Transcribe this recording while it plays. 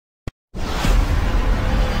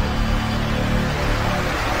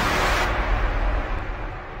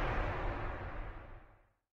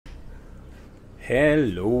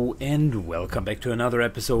Hello and welcome back to another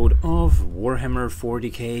episode of Warhammer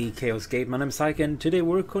 40k Chaos Gate. My name is Syke and today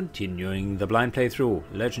we're continuing the blind playthrough,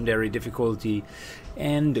 legendary difficulty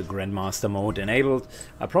and Grandmaster mode enabled.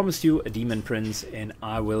 I promised you a Demon Prince and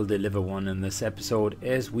I will deliver one in this episode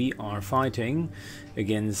as we are fighting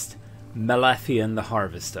against Malevolent the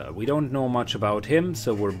Harvester. We don't know much about him,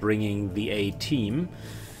 so we're bringing the A-Team.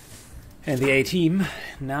 And the A-Team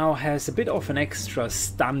now has a bit of an extra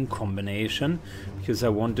stun combination, because I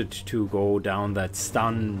wanted to go down that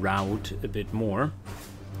stun route a bit more.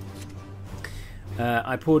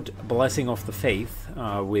 I put Blessing of the Faith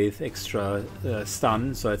with extra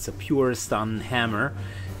stun, so it's a pure stun hammer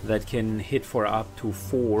that can hit for up to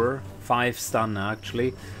 5 stun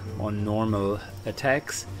actually on normal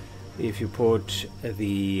attacks. If you put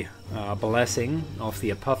the Blessing of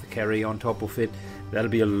the Apothecary on top of it, that'll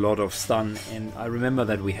be a lot of stun, and I remember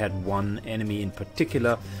that we had one enemy in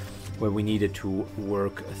particular where we needed to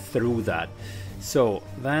work through that. So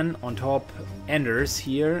then on top, Anders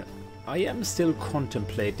here, I am still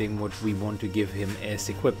contemplating what we want to give him as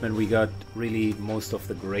equipment. We got really most of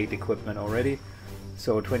the great equipment already.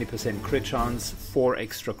 So 20% crit chance, 4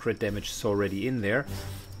 extra crit damage is already in there.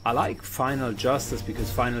 I like Final Justice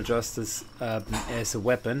because Final Justice as a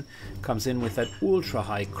weapon comes in with that ultra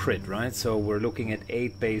high crit, right? So we're looking at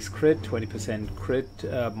 8 base crit, 20% crit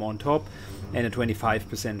on top, and a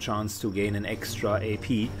 25% chance to gain an extra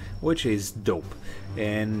AP, which is dope.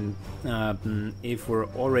 And if we're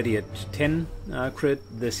already at 10 crit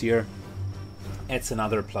this year, it's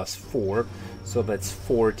another +4, so that's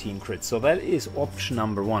 14 crits. So that is option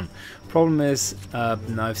number 1. Problem is,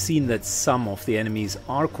 I've seen that some of the enemies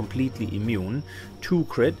are completely immune to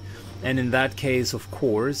crit, and in that case, of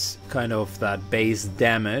course, kind of that base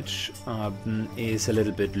damage is a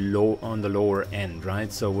little bit low on the lower end,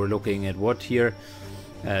 right? So we're looking at what here?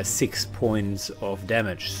 6 points of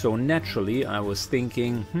damage. So naturally, I was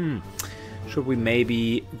thinking, should we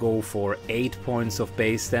maybe go for 8 points of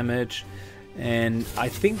base damage? And I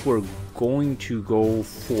think we're going to go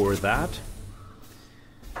for that.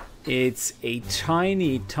 It's a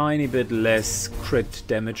tiny bit less crit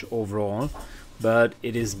damage overall, but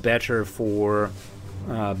it is better for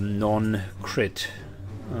non-crit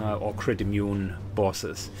or crit immune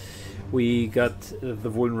bosses. We got the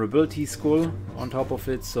vulnerability skull on top of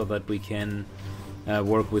it so that we can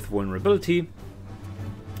work with vulnerability,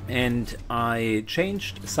 and I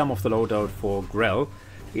changed some of the loadout for Grell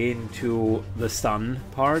into the stun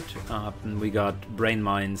part. We got Brain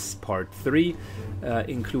Mines part 3,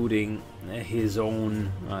 including his own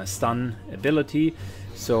stun ability,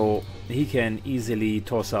 so he can easily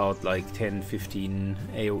toss out like 10-15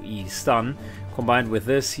 AoE stun. Combined with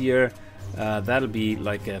this here, that'll be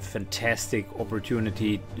like a fantastic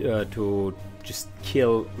opportunity to just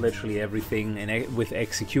kill literally everything and with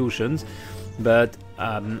executions. But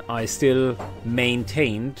I still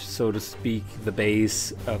maintained, so to speak, the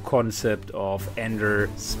base concept of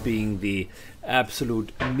Anders being the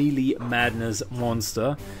absolute melee madness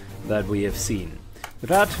monster that we have seen. With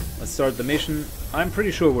that, let's start the mission. I'm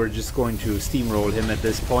pretty sure we're just going to steamroll him at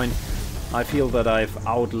this point. I feel that I've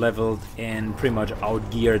out-leveled and pretty much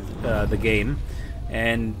out-geared the game.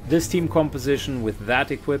 And this team composition with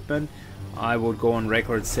that equipment, I would go on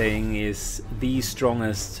record saying is the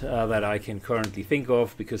strongest that I can currently think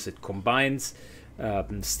of, because it combines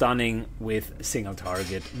stunning with single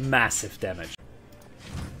target massive damage.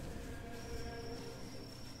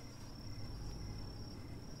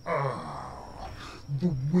 Ah, the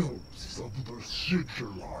whelps of the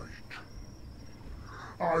Sigilite.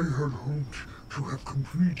 I had hoped to have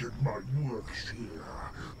completed my works here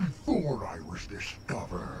before I was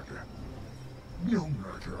discovered. No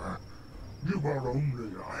matter. You are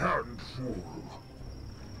only a handful.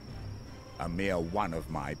 A mere one of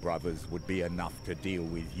my brothers would be enough to deal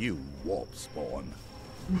with you, warp spawn.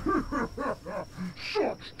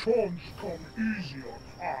 Such taunts come easy on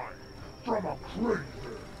high from a craven.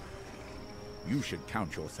 You should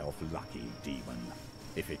count yourself lucky, demon.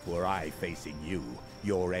 If it were I facing you,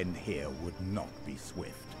 your end here would not be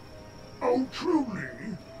swift. Oh,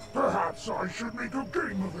 truly? Perhaps I should make a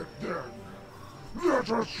game of it then.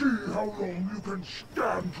 Let us see how long you can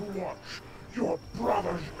stand to watch your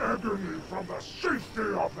brother's agony from the safety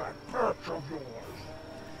of that perch of yours.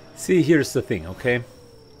 See, here's the thing, okay?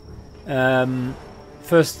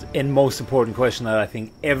 First and most important question that I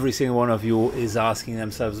think every single one of you is asking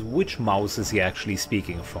themselves, which mouse is he actually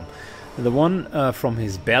speaking from? The one from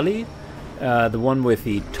his belly, the one with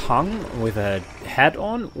the tongue with a hat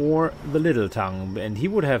on, or the little tongue? And he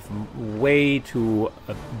would have way too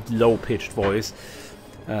low-pitched voice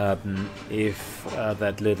if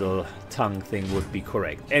that little tongue thing would be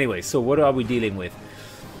correct. Anyway, so what are we dealing with?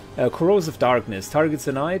 Corrosive Darkness. Targets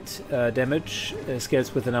a knight. Damage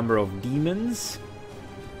scales with the number of demons.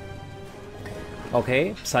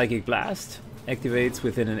 Okay. Psychic Blast. Activates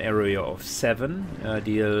within an area of 7.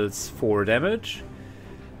 Deals 4 damage.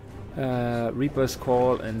 Reaper's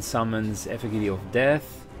Call and summons Effigy of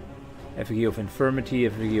Death. Effigy of Infirmity.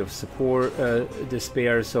 Effigy of Support.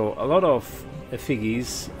 Despair. So a lot of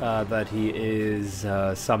effigies that he is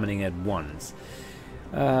summoning at once.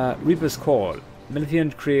 Reaper's Call.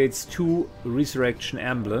 Malevolent creates 2 resurrection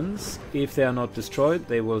emblems. If they are not destroyed,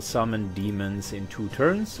 they will summon demons in 2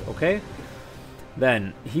 turns. Okay.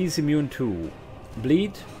 Then he's immune to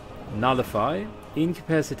bleed, nullify,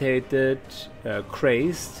 incapacitated,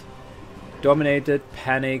 crazed, dominated,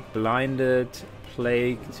 panic, blinded,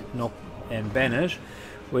 plagued, knock, and banish,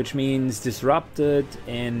 which means disrupted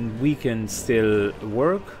and weakened still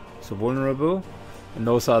work. So vulnerable, and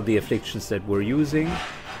those are the afflictions that we're using.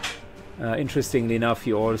 Interestingly enough,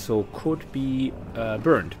 he also could be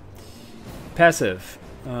burned. Passive.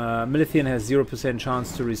 Malevolent has 0%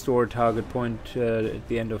 chance to restore target point at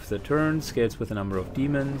the end of the turn. Scales with a number of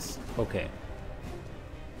demons. Okay.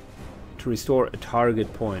 To restore a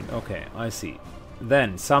target point. Okay, I see.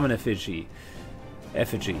 Then, summon effigy.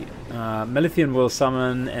 Malevolent will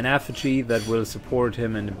summon an effigy that will support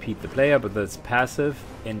him and impede the player, but that's passive,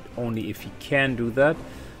 and only if he can do that.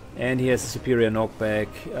 And he has a superior knockback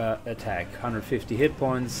attack. 150 hit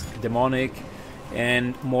points, demonic,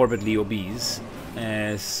 and morbidly obese,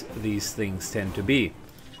 as these things tend to be.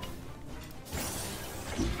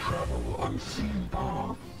 We travel unseen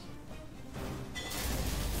paths.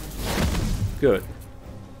 Good.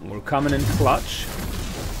 We're coming in clutch.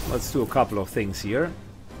 Let's do a couple of things here.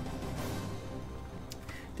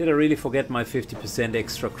 Did I really forget my 50%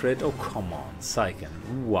 extra crit? Oh, come on,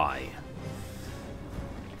 Psychen. Why?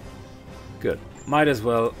 Good. Might as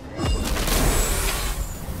well.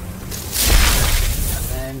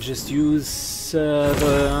 And just use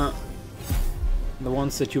the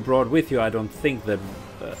ones that you brought with you. I don't think that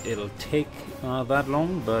it'll take that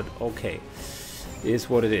long, but okay. It is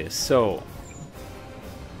what it is. So,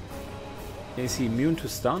 is he immune to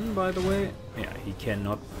stun, by the way? Yeah, he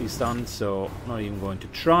cannot be stunned, so not even going to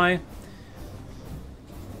try.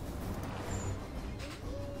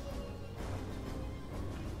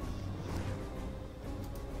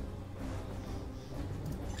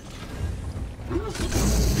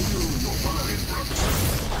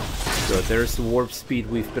 Good, there's the warp speed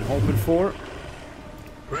we've been hoping for.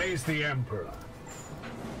 Praise the Emperor.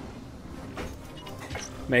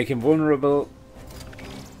 Make him vulnerable.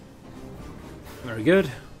 Very good.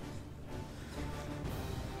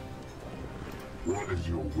 What is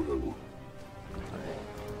your will?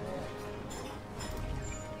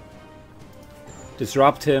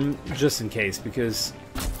 Disrupt him just in case, because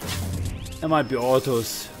there might be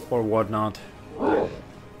autos or whatnot.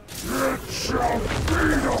 It shall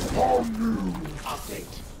be upon you!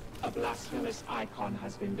 Update. A blasphemous icon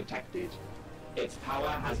has been detected. Its power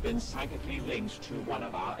has been psychically linked to one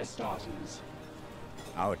of our Astartes.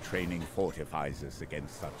 Our training fortifies us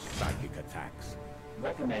against such psychic attacks.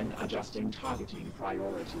 Recommend adjusting targeting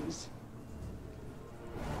priorities.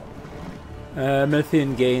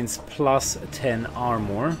 Malevolent gains plus 10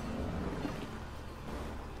 armor.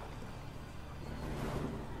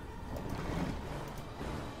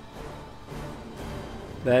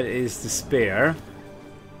 That is despair.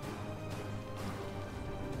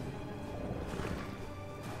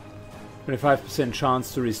 A 25%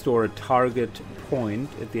 chance to restore a target point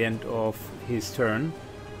at the end of his turn.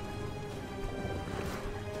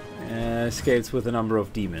 Scales with a number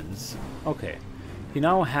of demons. Okay. He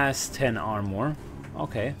now has 10 armor.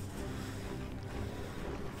 Okay.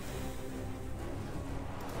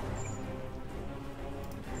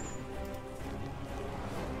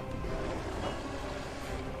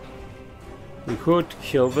 We could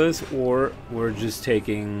kill this, or we're just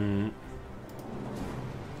taking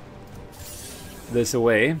this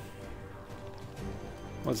away.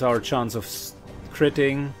 What's our chance of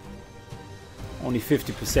critting? Only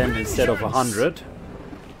 50% instead of 100.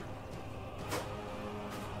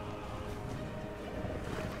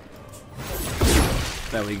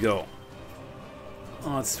 There we go.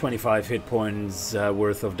 Oh, it's 25 hit points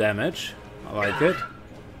worth of damage. I like it.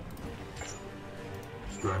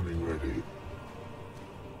 Standing ready.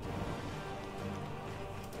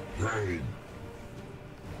 Gain.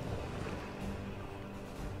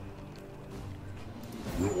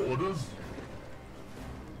 Your orders?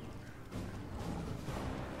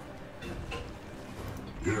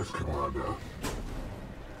 Yes, Commander.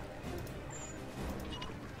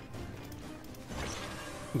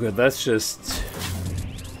 Good, that's just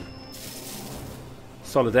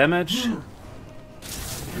solid damage.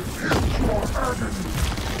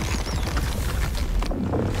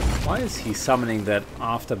 Why is he summoning that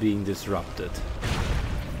after being disrupted?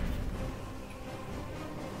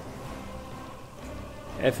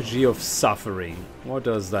 Effigy of Suffering. What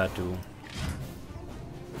does that do?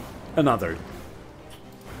 Another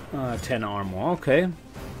 10 armor. Okay.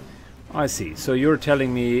 I see. So you're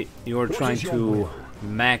telling me you're trying to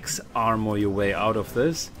max armor your way out of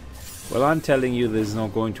this. Well, I'm telling you this is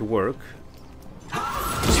not going to work.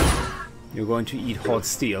 You're going to eat hot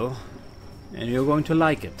steel. And you're going to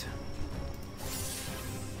like it.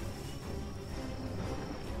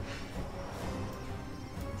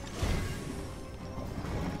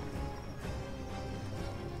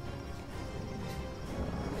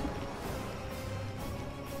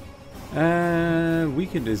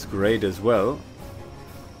 Weakened is great as well,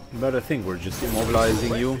 but I think we're just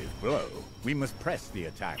immobilizing you. Blow. We must press the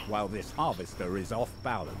attack while this harvester is off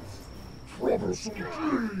balance. Troublesome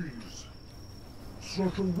trees!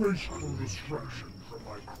 Such a wasteful distraction from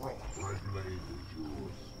my crop. My blade is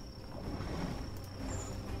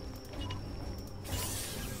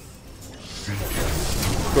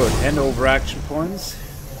yours. Good, hand over action points.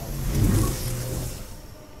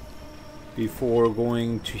 Before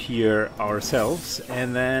going to heal ourselves,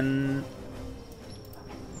 and then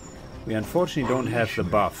we unfortunately don't have the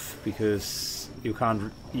buff because you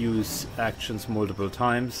can't use actions multiple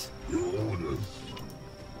times.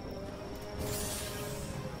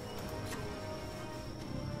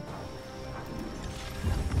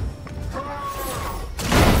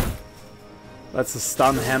 That's a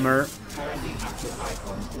stun hammer. Currently active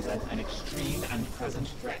icons present an extreme and present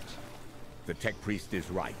threat. The tech priest is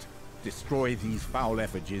right. Destroy these foul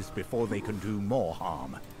effigies before they can do more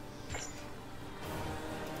harm.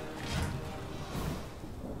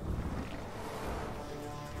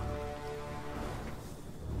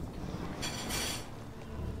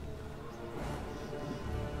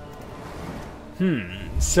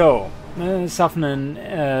 So, summon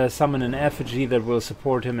an effigy that will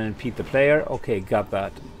support him and impede the player. Okay, got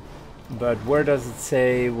that. But where does it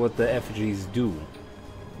say what the effigies do?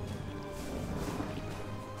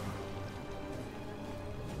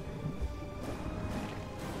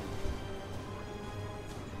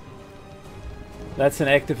 That's an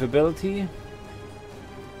active ability.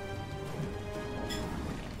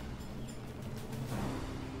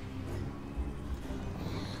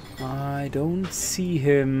 I don't see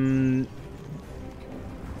him.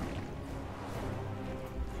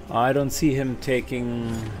 I don't see him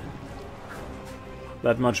taking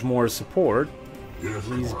that much more support.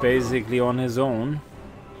 He's basically on his own.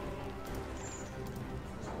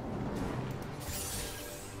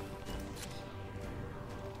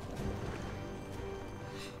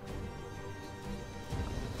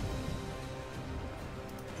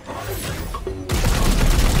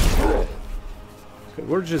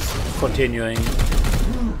 We're just continuing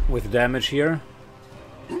with damage here.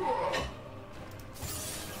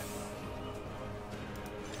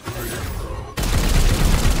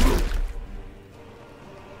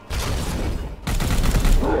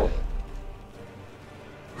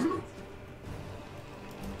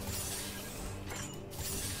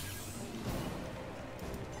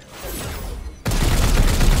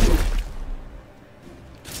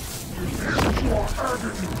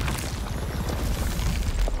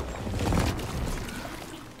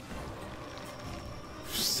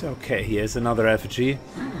 Okay, here's another effigy.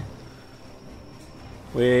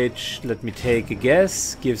 Which, let me take a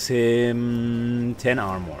guess, gives him 10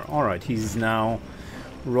 armor. Alright, he's now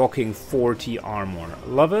rocking 40 armor.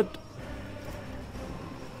 Love it.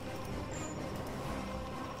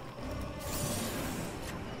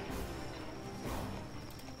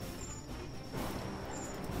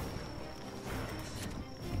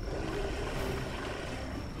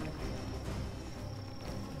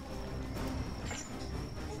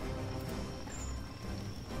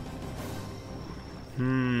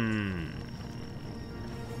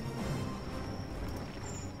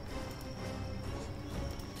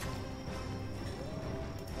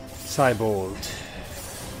 Cybolt.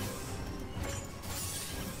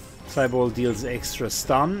 Cybolt deals extra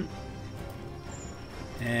stun.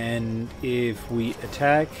 And if we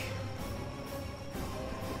attack...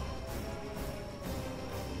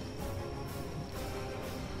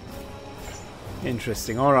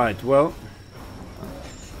 Interesting. Alright, well...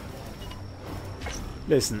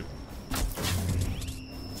 Listen.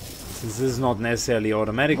 This is not necessarily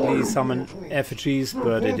automatically summon effigies,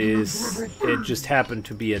 but it just happened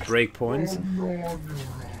to be at breakpoints.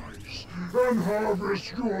 And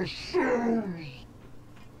harvest your souls.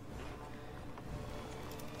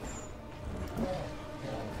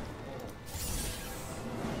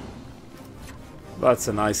 That's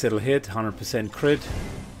a nice little hit, 100% crit.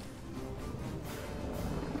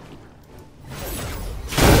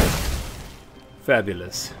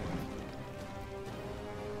 Fabulous.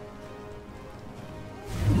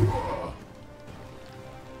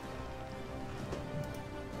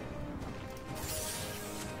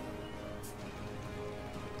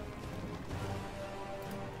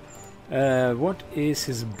 What is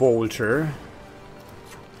his bolter?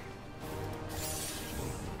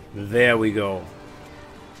 There we go.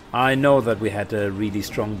 I know that we had a really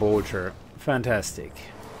strong bolter. Fantastic.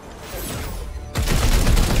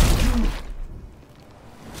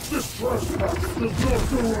 This trespass does not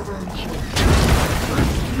go unanswered.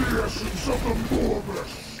 It's the essence of the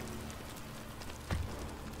Morbus.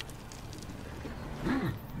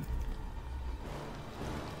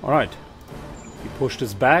 Alright. He pushed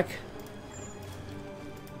us back.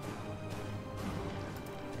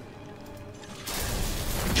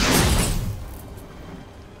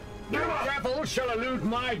 No rebel shall elude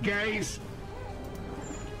my gaze.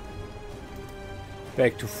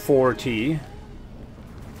 Back to 40.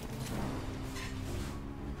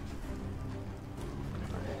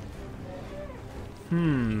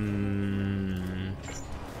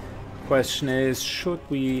 Question is, should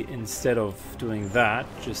we, instead of doing that,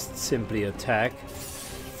 just simply attack?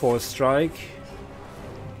 Force strike.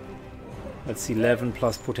 That's 11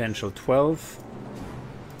 plus potential 12.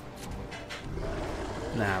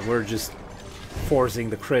 Nah, we're just forcing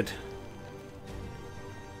the crit.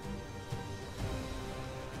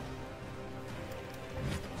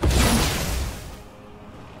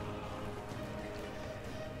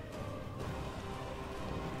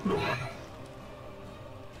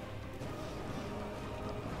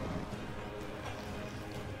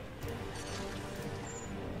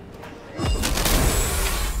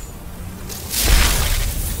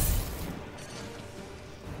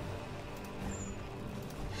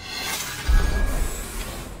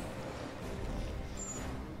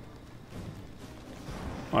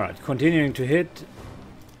 Alright, continuing to hit.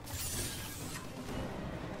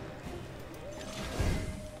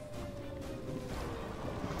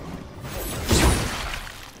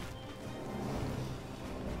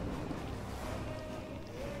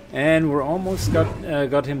 And we're almost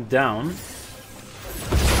got him down.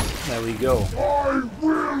 There we go. I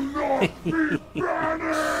will not be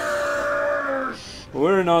banished!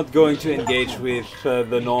 We're not going to engage with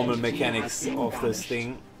the normal mechanics of this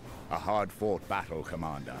thing. A hard-fought battle,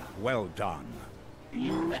 Commander. Well done.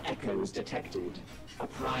 Lunar echoes detected. A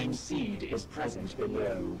prime seed is present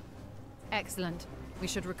below. Excellent. We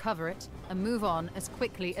should recover it and move on as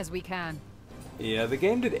quickly as we can. Yeah, the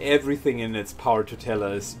game did everything in its power to tell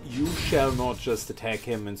us, you shall not just attack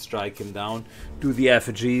him and strike him down. Do the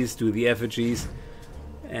effigies, do the effigies.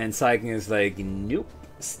 And Psyken is like, nope,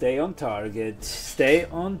 stay on target, stay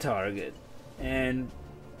on target. And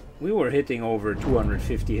we were hitting over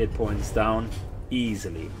 250 hit points down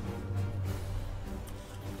easily.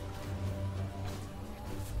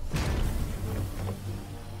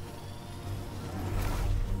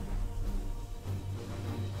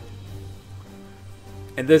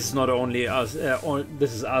 And this is not only us,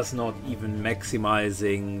 this is us not even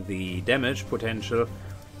maximizing the damage potential,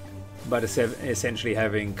 but essentially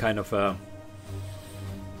having kind of a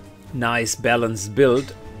nice balanced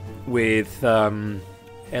build with a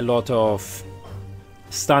lot of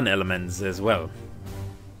stun elements as well.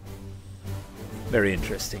 Very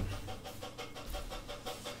interesting.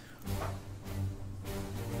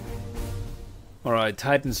 Alright,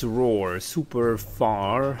 Titan's Roar, super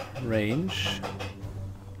far range.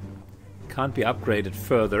 Can't be upgraded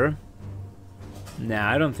further.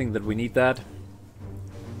 Nah, I don't think that we need that.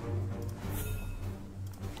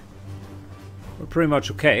 We're pretty much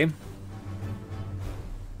okay.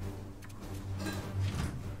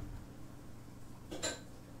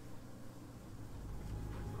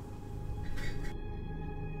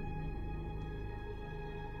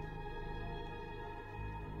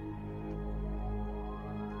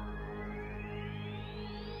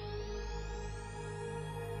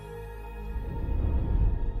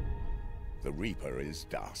 The Reaper is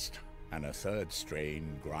dust, and a third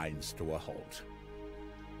strain grinds to a halt.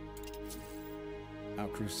 Our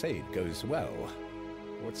crusade goes well.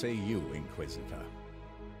 What say you, Inquisitor?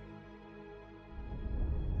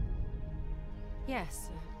 Yes,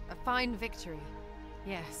 a fine victory.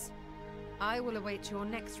 Yes. I will await your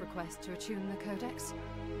next request to attune the Codex.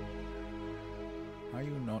 Are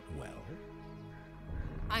you not well?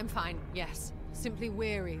 I'm fine, yes. Simply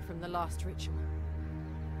weary from the last ritual.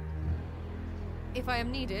 If I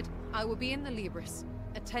am needed, I will be in the Libris,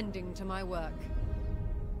 attending to my work.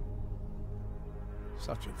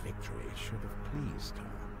 Such a victory should have pleased her.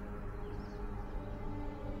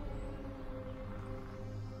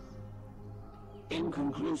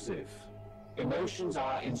 Inconclusive. Emotions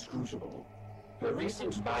are inscrutable. Her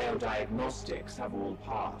recent biodiagnostics have all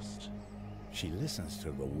passed. She listens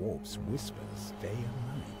to the warp's whispers day and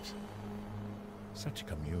night. Such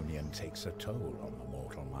communion takes a toll on the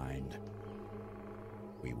mortal mind.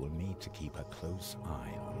 We will need to keep a close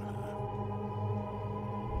eye on her.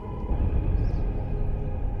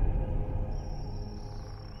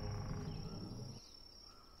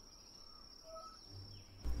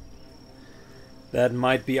 That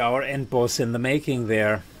might be our end boss in the making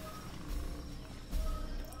there.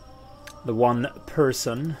 The one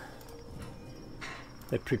person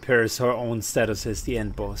that prepares her own status as the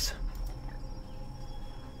end boss.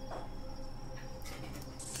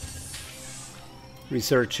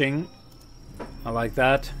 Researching. I like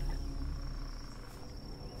that.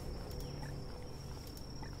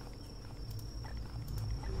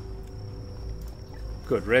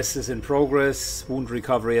 Good, rest is in progress. Wound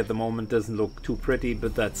recovery at the moment doesn't look too pretty,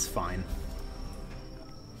 but that's fine.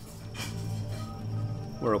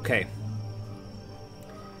 We're okay.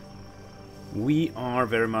 We are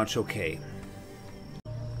very much okay.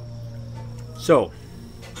 So,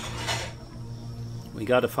 we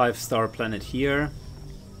got a 5-star planet here.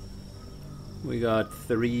 We got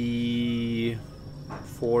 3,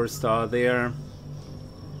 4-star there.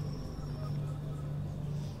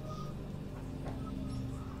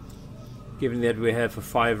 Given that we have a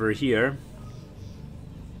 5er here,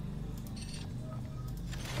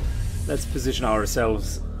 let's position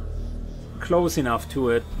ourselves close enough to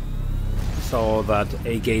it so that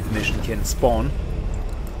a gate mission can spawn.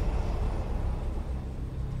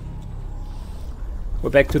 We're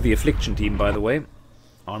back to the Affliction team, by the way.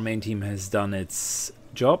 Our main team has done its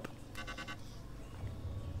job.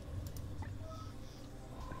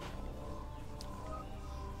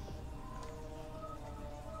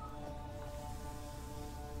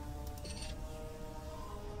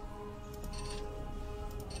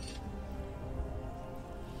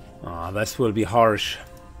 This will be harsh.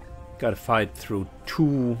 Gotta fight through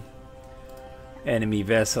 2 enemy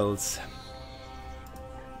vessels.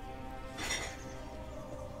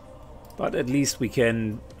 But at least we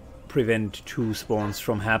can prevent 2 spawns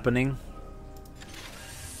from happening.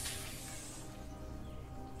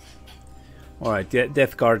 Alright,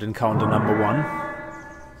 Death Guard encounter number 1.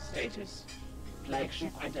 Status.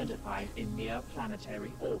 Flagship identified in near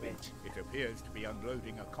planetary orbit. It appears to be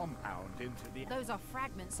unloading a compound into the... Those are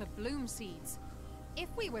fragments of bloom seeds. If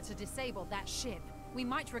we were to disable that ship, we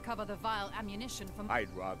might recover the vile ammunition from...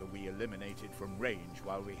 I'd rather we eliminate it from range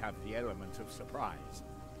while we have the element of surprise.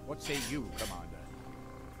 What say you,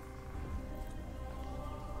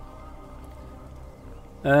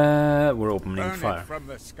 Commander? We're opening Burn fire. it from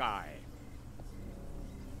the sky.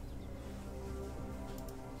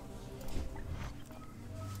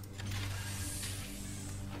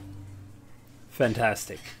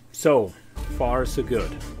 Fantastic. So far, so good.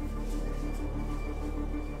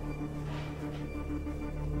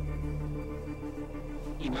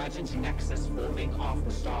 Emergent nexus forming off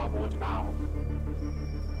the starboard bow.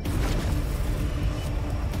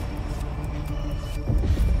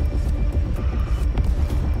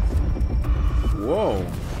 Whoa.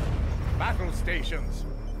 Battle stations.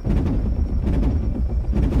 In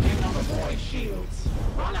on the void shields.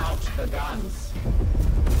 Run out the guns.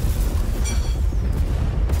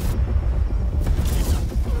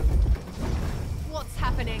 What's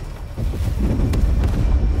happening?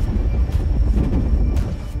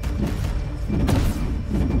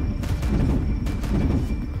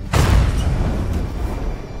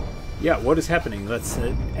 Yeah, what is happening? That's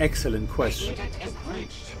an excellent question. Unit is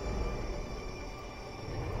breached.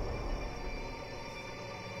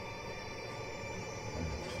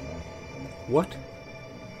 What?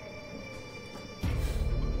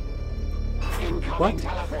 Incoming What?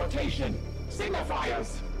 teleportation.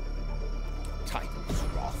 Signifiers. Titan's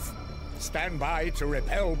Wrath. Stand by to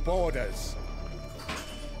repel borders.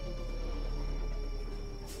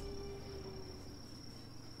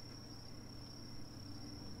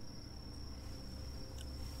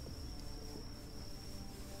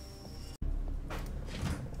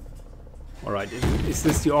 Alright, is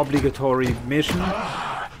this the obligatory mission?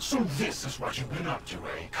 So this is what you've been up to,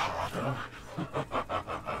 eh, Carter?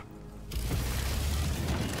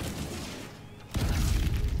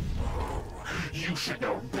 You should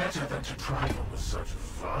know better than to trifle with such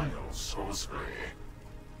vile sorcery.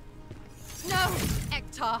 No!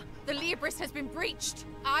 Ektar, the Libris has been breached.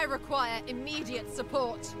 I require immediate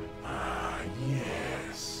support. Ah,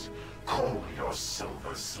 yes. Call your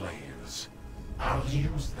silver slaves. I'll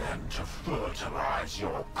use them to fertilize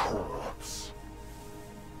your corpse.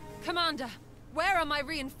 Commander, where are my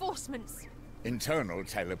reinforcements? Internal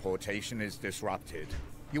teleportation is disrupted.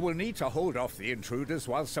 You will need to hold off the intruders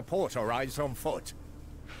while support arrives on foot.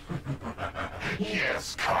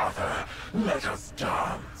 Yes, Carver. Let us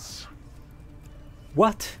dance.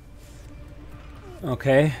 What?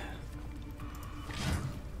 Okay.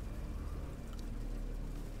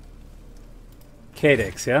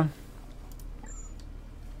 Cadex, yeah?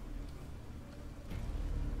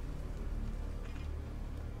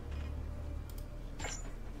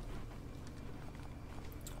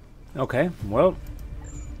 Okay, well.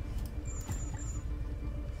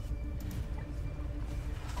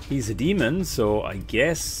 He's a demon, so I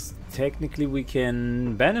guess technically we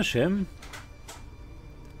can banish him.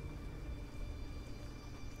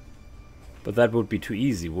 But that would be too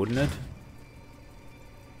easy, wouldn't it?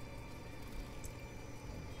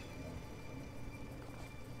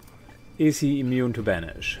 Is he immune to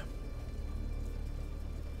banish?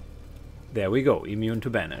 There we go, immune to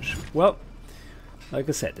banish. Well, like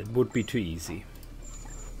I said, it would be too easy.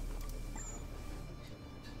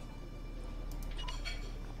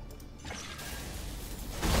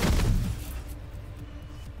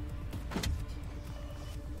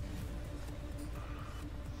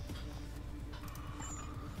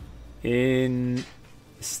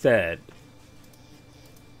 Instead,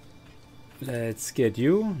 let's get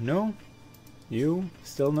you. No? You?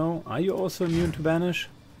 Still no? Are you also immune to banish?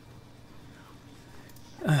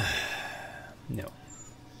 No.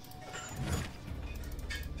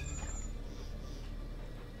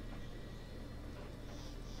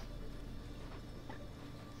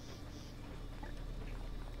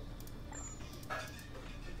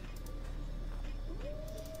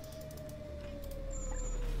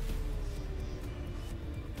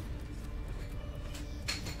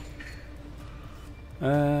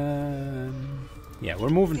 Yeah, we're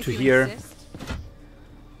moving to here, a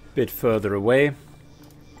bit further away.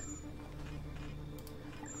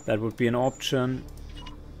 That would be an option,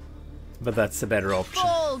 but that's the better option.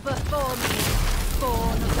 Fall before me,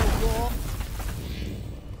 spawn of the war.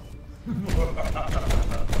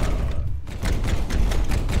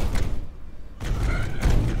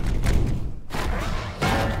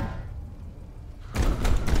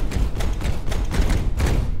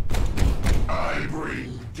 I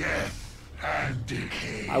bring death and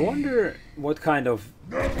decay. I wonder what kind of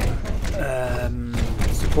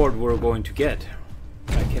support we're going to get.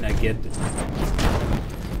 Can I get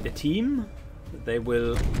a team? They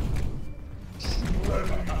will...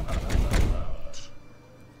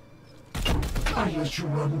 I let you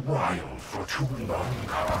run wild for too long,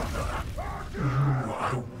 Carver. You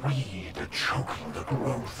are a weed choking the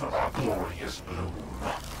growth of our glorious bloom.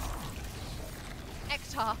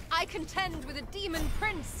 Ektar, I contend with a demon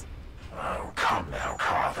prince. Oh, come now,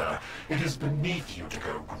 Carver. It is beneath you to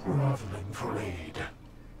go groveling for aid.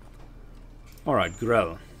 Alright,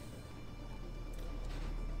 Grell.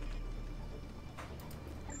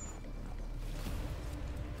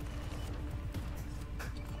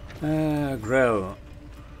 Grell.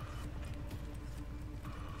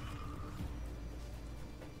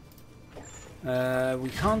 We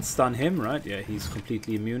can't stun him, right? Yeah, he's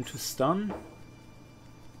completely immune to stun.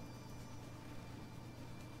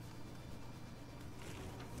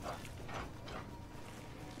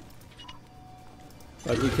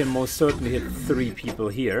 But we can most certainly hit 3 people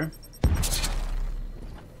here.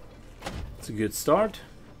 It's a good start.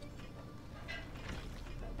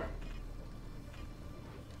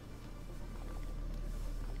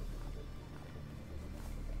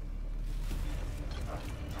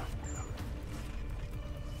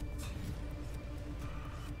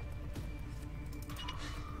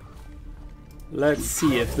 Let's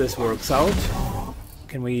see if this works out.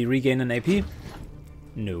 Can we regain an AP?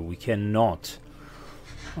 No, we cannot.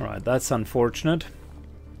 Alright, that's unfortunate.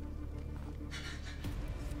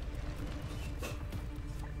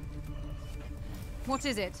 What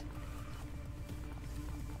is it?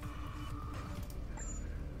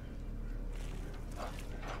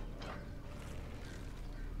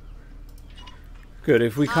 Good,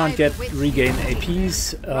 if we can't get regain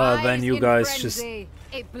APs, then you guys just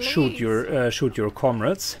shoot your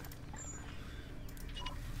comrades.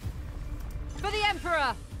 For the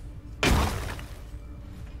Emperor!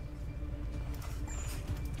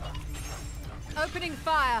 Opening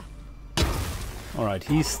fire. Alright,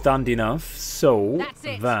 he's stunned enough so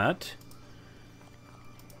that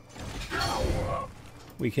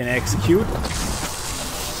we can execute.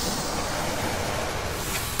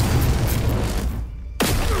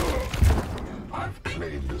 I've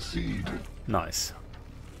claimed a seed. Nice.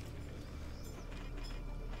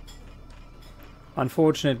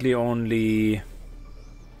 Unfortunately, only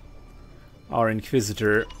our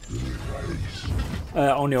Inquisitor,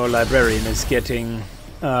 only our Librarian is getting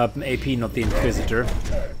AP, not the Inquisitor.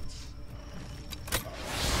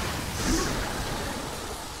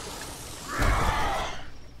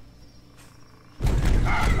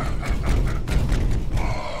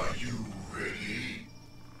 Are you ready?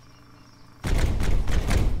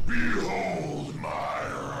 Behold my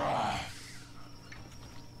wrath.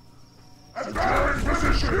 Advance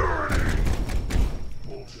position!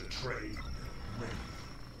 Bolted train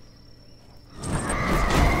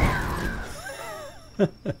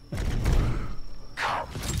Come,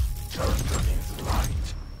 turn to his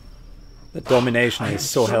light. The domination is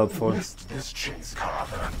so helpful. This chase,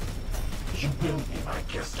 Carver. You will be my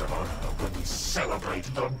guest of honor when we celebrate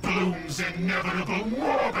the Bloom's inevitable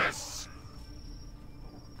Morbus!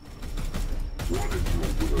 What is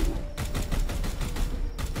your will?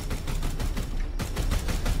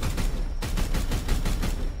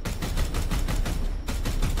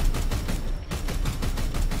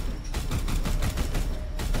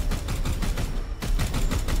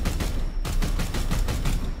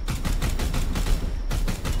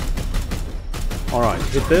 Alright,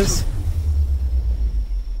 hit this.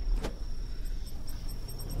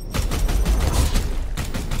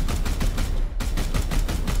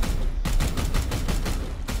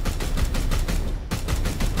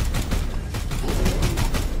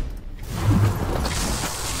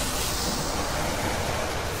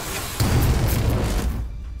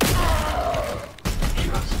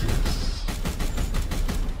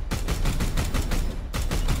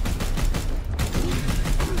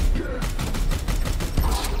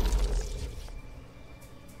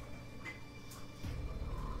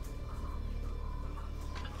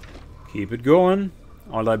 Keep it going.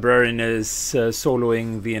 Our Librarian is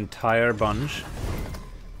soloing the entire bunch.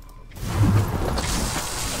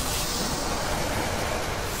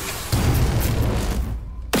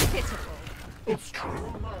 Pitiful. It's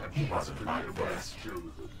true. He wasn't my best.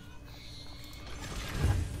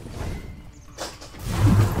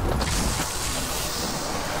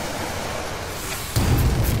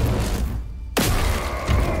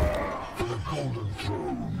 For the Golden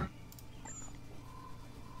Throne.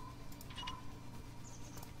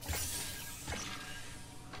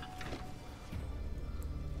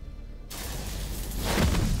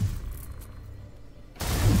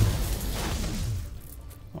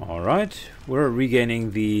 Alright, we're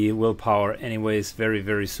regaining the willpower anyways very,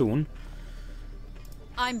 very soon.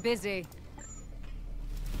 I'm busy.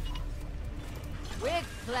 With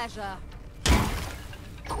pleasure.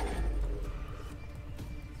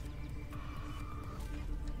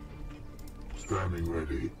 Standing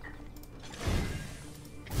ready.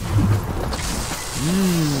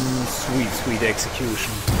 Sweet, sweet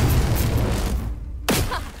execution.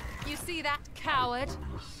 You see that, coward?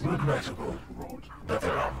 Regrettable, but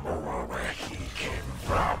there are more where he came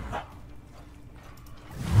from.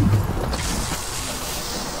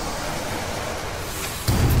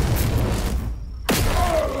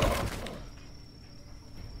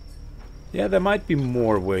 Yeah, there might be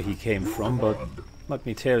more where he came from, but let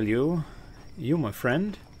me tell you, you, my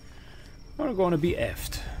friend, are going to be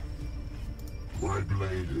effed. My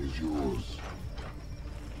blade is yours.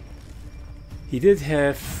 He did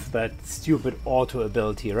have that stupid auto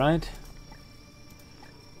ability, right?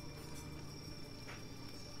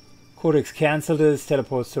 Codex cancel this,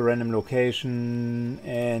 teleports to a random location,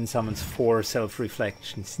 and summons 4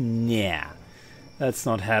 self-reflections. Nah, that's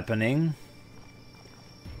not happening.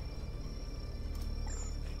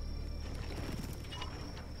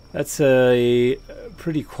 That's a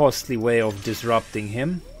pretty costly way of disrupting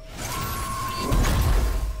him.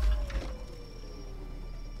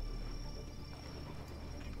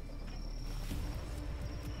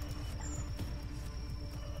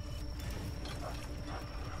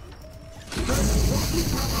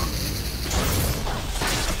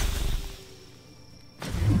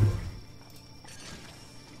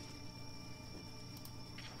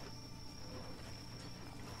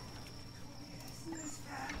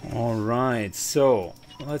 Alright, so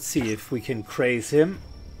let's see if we can craze him.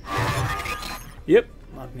 Yep,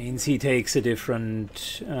 that means he takes a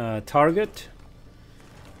different target.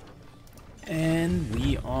 And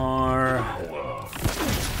we are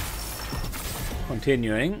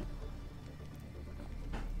continuing.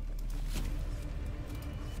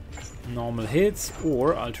 Normal hits,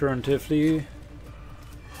 or alternatively,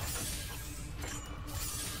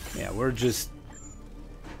 yeah, we're just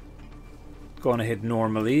gonna hit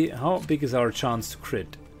normally. How big is our chance to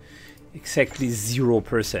crit? Exactly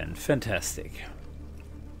 0%. Fantastic.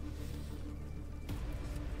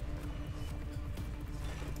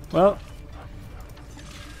 Well,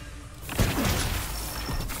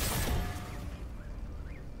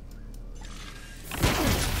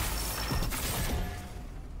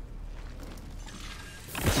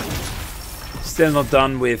 still not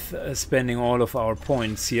done with spending all of our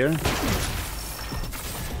points here.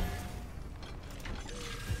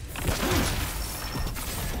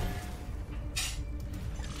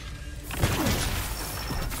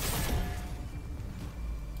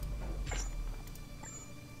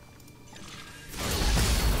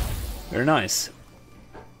 Very nice.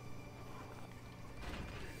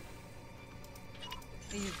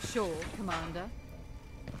 Are you sure, Commander?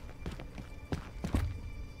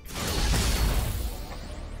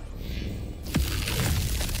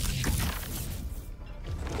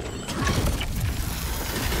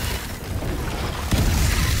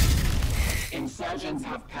 Insurgents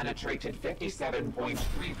have penetrated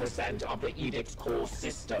 57.3% of the Edict's core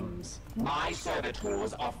systems. My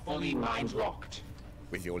servitors are fully mind-locked.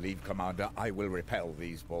 With your leave, Commander, I will repel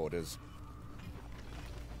these borders.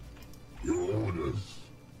 Your orders.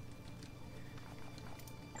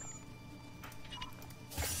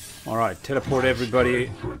 Alright, teleport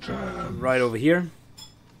everybody right over here.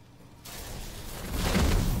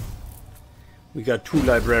 We got 2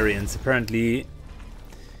 librarians. Apparently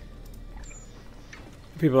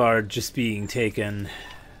people are just being taken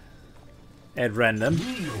at random.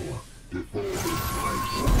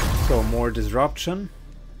 So more disruption.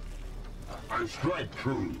 I strike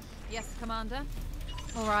true. Yes, Commander.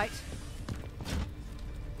 All right.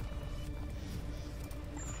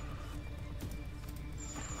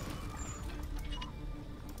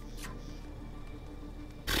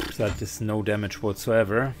 That is no damage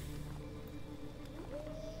whatsoever.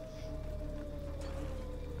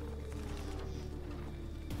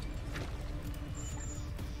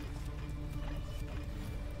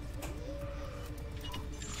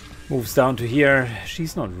 Moves down to here.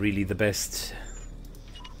 She's not really the best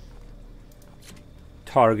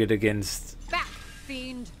target against that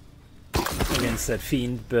fiend,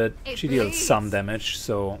 but she deals some damage,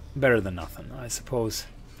 so better than nothing, I suppose.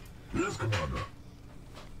 Yes, Commander.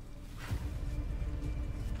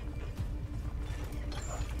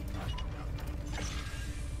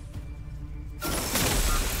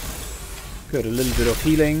 Good, a little bit of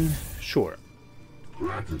healing, sure.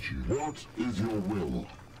 Gratitude. What is your will?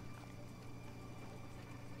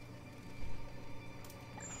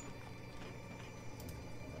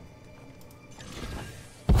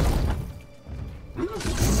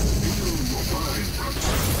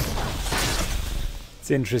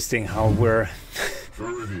 It's interesting how we're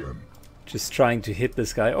just trying to hit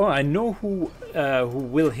this guy. Oh, I know who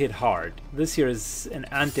will hit hard. This here is an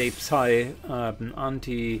anti-Psy, an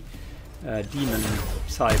anti-demon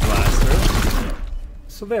Psy blaster.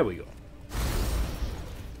 So there we go.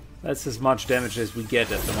 That's as much damage as we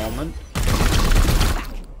get at the moment.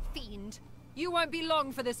 Fiend, you won't be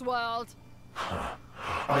long for this world.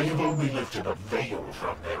 I have only lifted a veil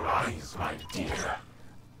from their eyes, my dear.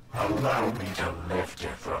 Allow me to lift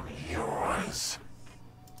it from yours.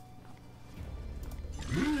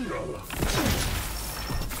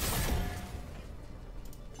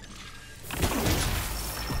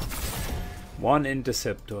 One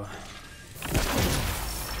interceptor.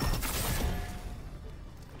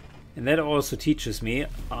 And that also teaches me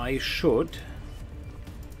I should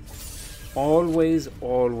always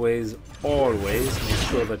make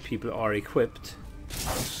sure that people are equipped.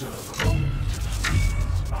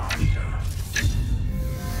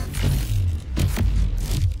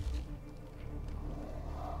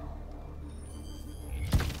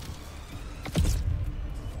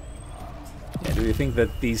 Yeah, do you think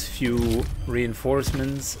that these few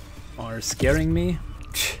reinforcements are scaring me?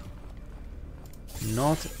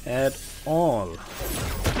 Not at all.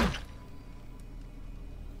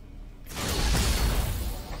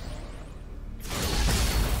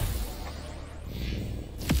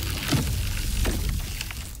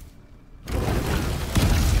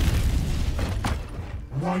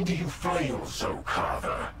 Why do you fail so,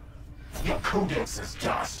 Carver? Your codex is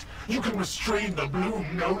dust. You can restrain the bloom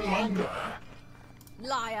no longer.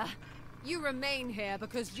 Liar. You remain here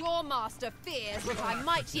because your master fears what I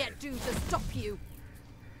might yet do to stop you.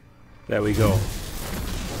 There we go.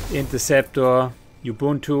 Interceptor,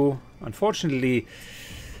 Ubuntu. Unfortunately,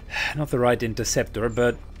 not the right interceptor,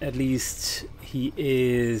 but at least he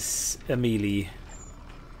is a melee.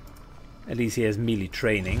 At least he has melee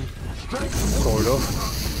training. Sort of.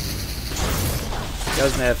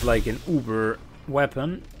 Doesn't have like an uber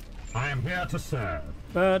weapon. I am here to serve.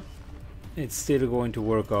 But it's still going to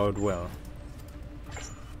work out well.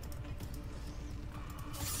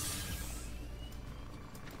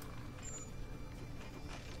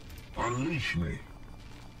 Unleash me.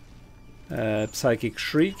 Psychic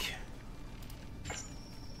Shriek.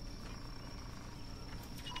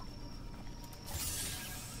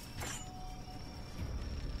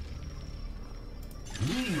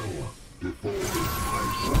 Kneel before my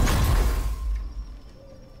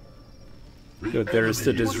son. Good, there is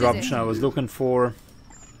the disruption I was looking for.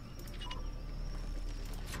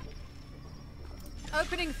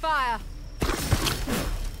 Opening fire.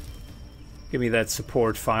 Give me that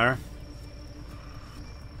support fire.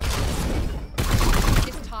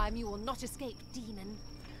 This time you will not escape, demon.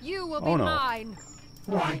 You will be no. mine.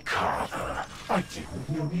 Why, Carver, I didn't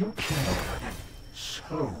know you cared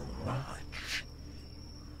so much.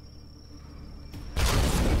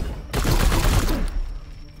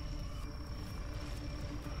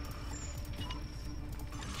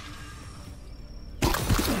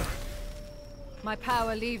 My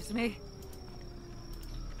power leaves me.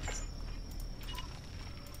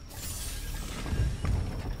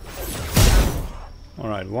 All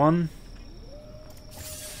right, 1,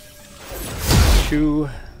 2,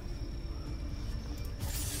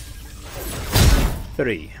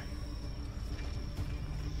 3.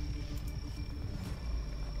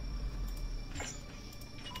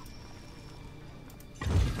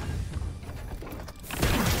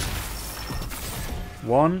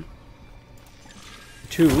 One,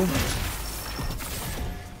 2,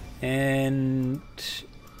 and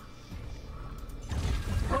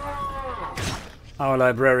our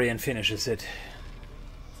librarian finishes it.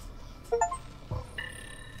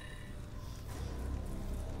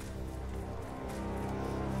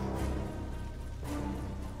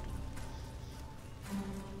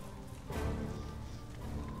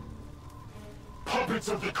 Puppets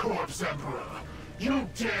of the corpse, Emperor! You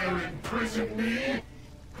dare imprison me?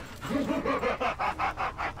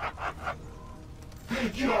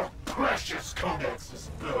 Your precious codex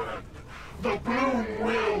is burned. The bloom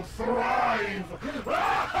will thrive!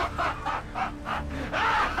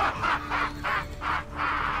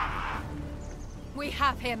 We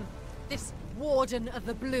have him. This Warden of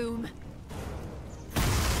the Bloom.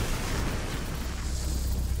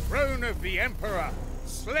 Throne of the Emperor,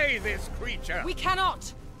 slay this creature! We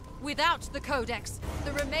cannot! Without the Codex,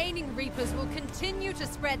 the remaining Reapers will continue to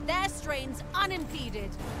spread their strains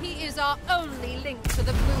unimpeded. He is our only link to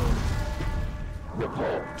the Bloom.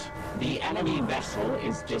 Report. The enemy vessel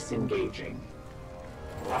is disengaging.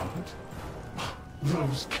 What?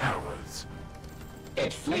 Those cowards.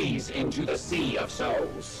 It flees into the Sea of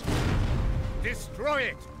Souls. Destroy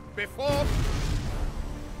it before...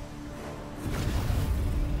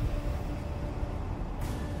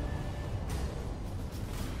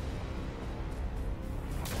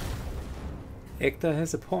 Ekta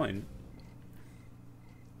has a point.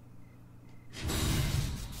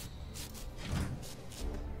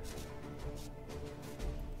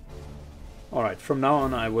 Alright, from now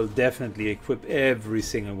on I will definitely equip every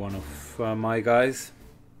single one of my guys.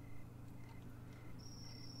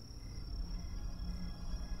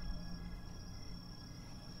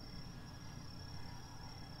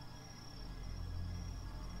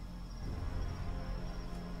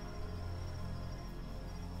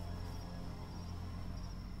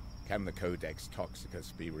 Can the Codex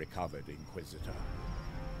Toxicus be recovered, Inquisitor?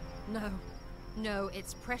 No. No,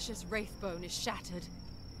 its precious wraithbone is shattered.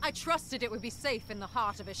 I trusted it would be safe in the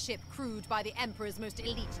heart of a ship crewed by the Emperor's most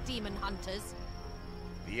elite demon hunters.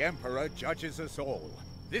 The Emperor judges us all.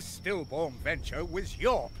 This stillborn venture was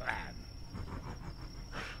your plan.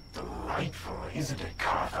 Delightful, isn't it,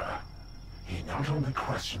 Carver? He not only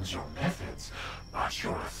questions your methods, but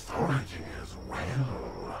your authority as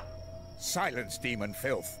well. Silence, demon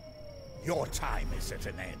filth. Your time is at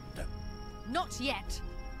an end. Not yet.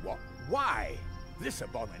 What? Why? This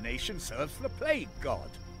abomination serves the Plague God.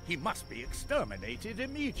 He must be exterminated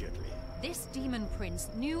immediately. This demon prince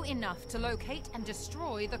knew enough to locate and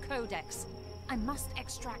destroy the Codex. I must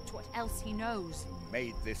extract what else he knows. You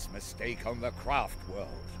made this mistake on the craft world,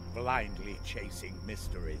 blindly chasing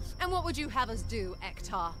mysteries. And what would you have us do,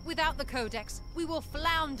 Ektar? Without the Codex, we will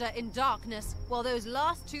flounder in darkness, while those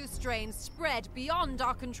last two strains spread beyond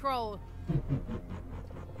our control.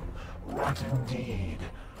 What indeed?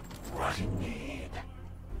 What indeed?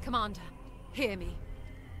 Commander, hear me.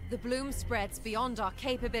 The bloom spreads beyond our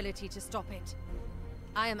capability to stop it.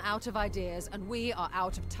 I am out of ideas, and we are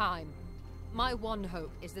out of time. My one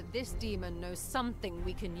hope is that this demon knows something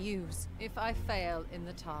we can use. If I fail in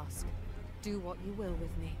the task, do what you will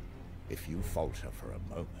with me. If you falter for a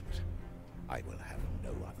moment, I will have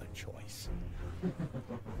no other choice.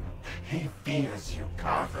 He fears you,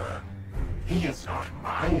 Carver. He is not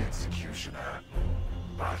my executioner,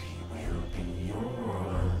 but he will be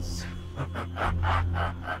yours.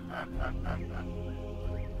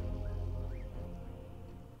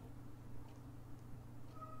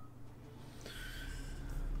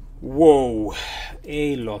 Whoa,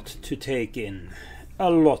 a lot to take in. A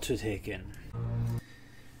lot to take in.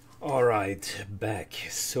 Alright, back.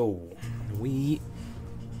 So, we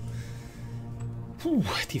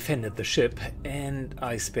defended the ship, and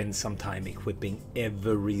I spent some time equipping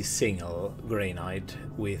every single Grey Knight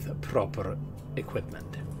with proper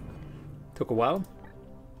equipment. Took a while.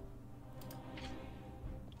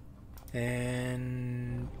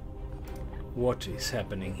 And what is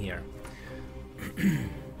happening here?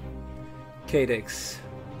 Cadex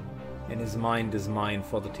and his mind is mine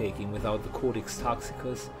for the taking. Without the Codex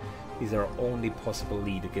Toxicus, he's our only possible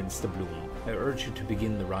lead against the Bloom. I urge you to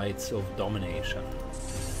begin the rites of domination.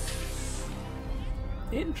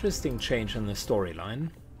 Interesting change in the storyline.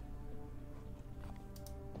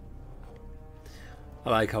 I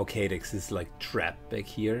like how Cadex is like trapped back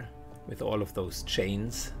here with all of those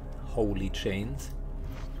chains, holy chains.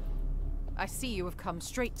 I see you have come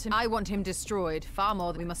straight to me. I want him destroyed, far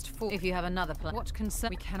more than we must fall. If you have another plan. What concern?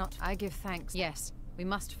 We cannot. I give thanks. Yes, we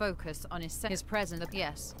must focus on his presence.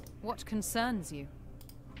 Yes. What concerns you?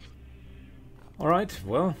 Alright,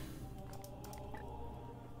 well.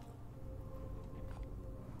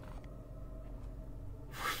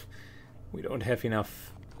 We don't have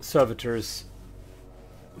enough servitors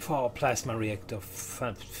for our plasma reactor.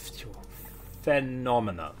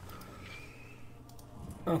 Phenomenal.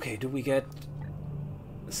 Okay, do we get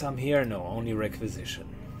some here? No, only requisition.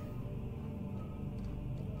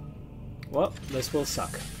 Well, this will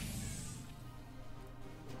suck.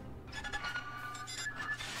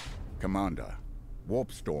 Commander,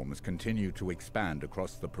 warp storms continue to expand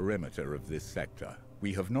across the perimeter of this sector.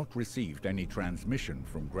 We have not received any transmission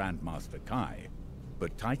from Grandmaster Kai,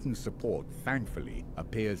 but Titan support, thankfully,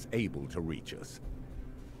 appears able to reach us.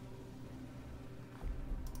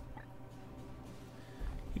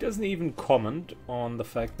 He doesn't even comment on the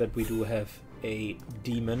fact that we do have a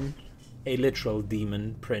demon, a literal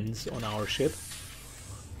demon prince on our ship.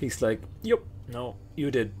 He's like, yup, no, you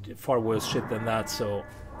did far worse shit than that, so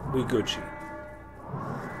we Gucci.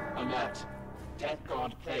 Alert. Death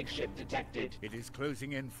Guard plague ship detected. It is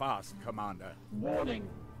closing in fast, Commander. Warning.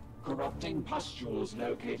 Corrupting pustules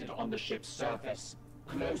located on the ship's surface.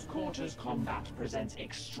 Close quarters combat presents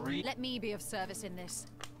extreme... Let me be of service in this.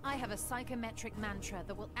 I have a psychometric mantra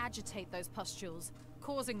that will agitate those pustules,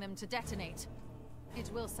 causing them to detonate. It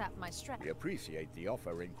will sap my strength. We appreciate the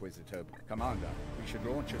offer, Inquisitor. Commander, we should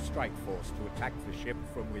launch a strike force to attack the ship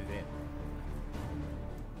from within.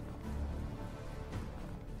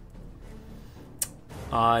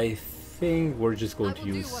 I think we're just going to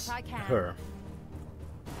use her.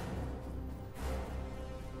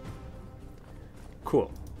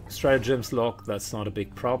 Cool. Stratagems locked, that's not a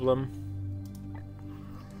big problem.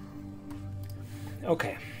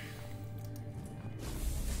 Okay.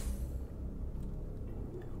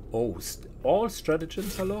 Oh, all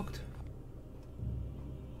stratagems are locked?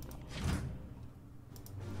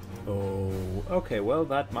 Oh, okay, well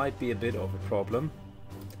that might be a bit of a problem.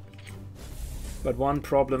 But one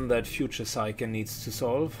problem that future Psyche needs to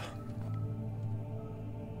solve.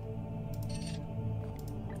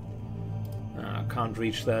 Can't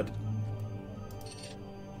reach that.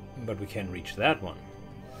 But we can reach that one.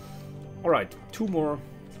 Alright, 2 more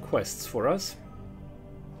quests for us.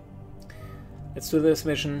 Let's do this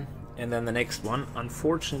mission and then the next one.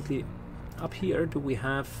 Unfortunately, up here do we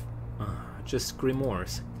have just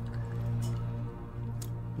grimoires.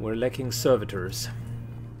 We're lacking servitors.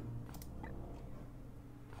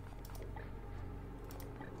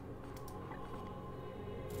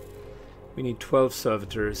 We need 12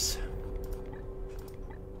 servitors.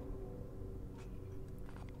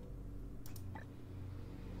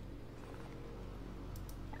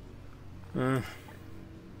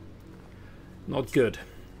 Not good.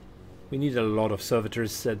 We need a lot of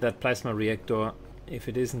servitors. That plasma reactor, if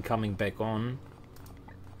it isn't coming back on...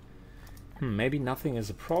 maybe nothing is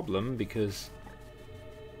a problem, because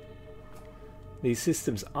these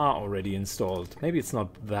systems are already installed. Maybe it's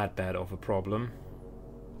not that bad of a problem.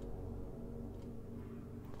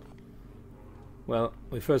 Well,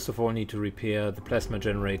 we first of all need to repair the plasma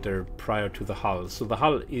generator prior to the hull. So the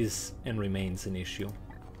hull is and remains an issue.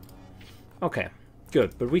 Okay,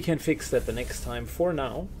 good. But we can fix that the next time. For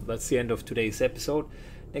now, that's the end of today's episode.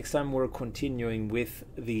 Next time we're continuing with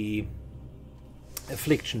the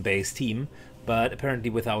affliction-based team, but apparently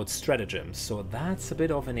without stratagems. So that's a bit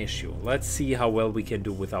of an issue. Let's see how well we can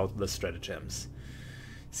do without the stratagems.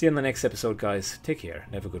 See you in the next episode, guys. Take care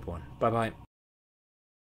and have a good one. Bye-bye.